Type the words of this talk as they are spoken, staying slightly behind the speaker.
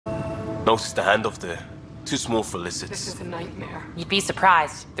Notice the handoff there. Too small for lizards. This is a nightmare. You'd be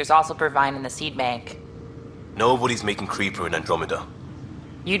surprised. There's also Purvine in the seed bank. Nobody's making Creeper in Andromeda.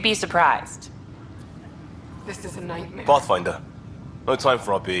 You'd be surprised. This is a nightmare. Pathfinder, no time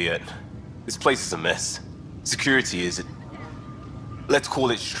for our beer yet. This place is a mess. Security is... let's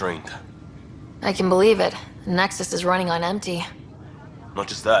call it strained. I can believe it. Nexus is running on empty. Not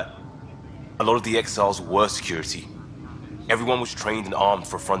just that. A lot of the exiles were security. Everyone was trained and armed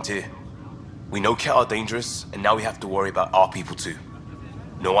for Frontier. We know Cat are dangerous, and now we have to worry about our people too.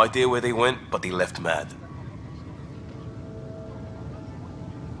 No idea where they went, but they left mad.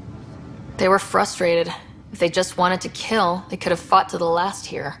 They were frustrated. If they just wanted to kill, they could have fought to the last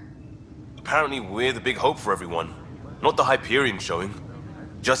here. Apparently we're the big hope for everyone. Not the Hyperion showing.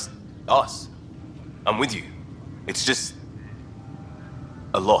 Just us. I'm with you. It's just...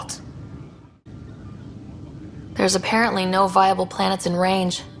 a lot. There's apparently no viable planets in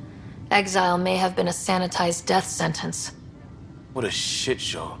range. Exile may have been a sanitized death sentence. What a shit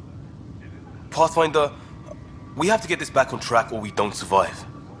show. Pathfinder, we have to get this back on track or we don't survive.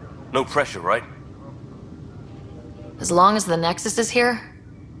 No pressure, right? As long as the Nexus is here,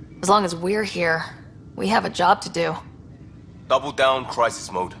 as long as we're here, we have a job to do. Double down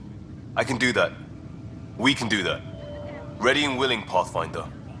crisis mode. I can do that. We can do that. Ready and willing, Pathfinder.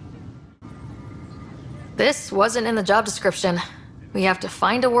 This wasn't in the job description. We have to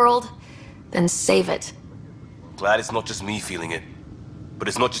find a world, then save it. Glad it's not just me feeling it. But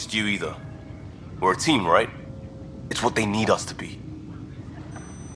it's not just you either. We're a team, right? It's what they need us to be.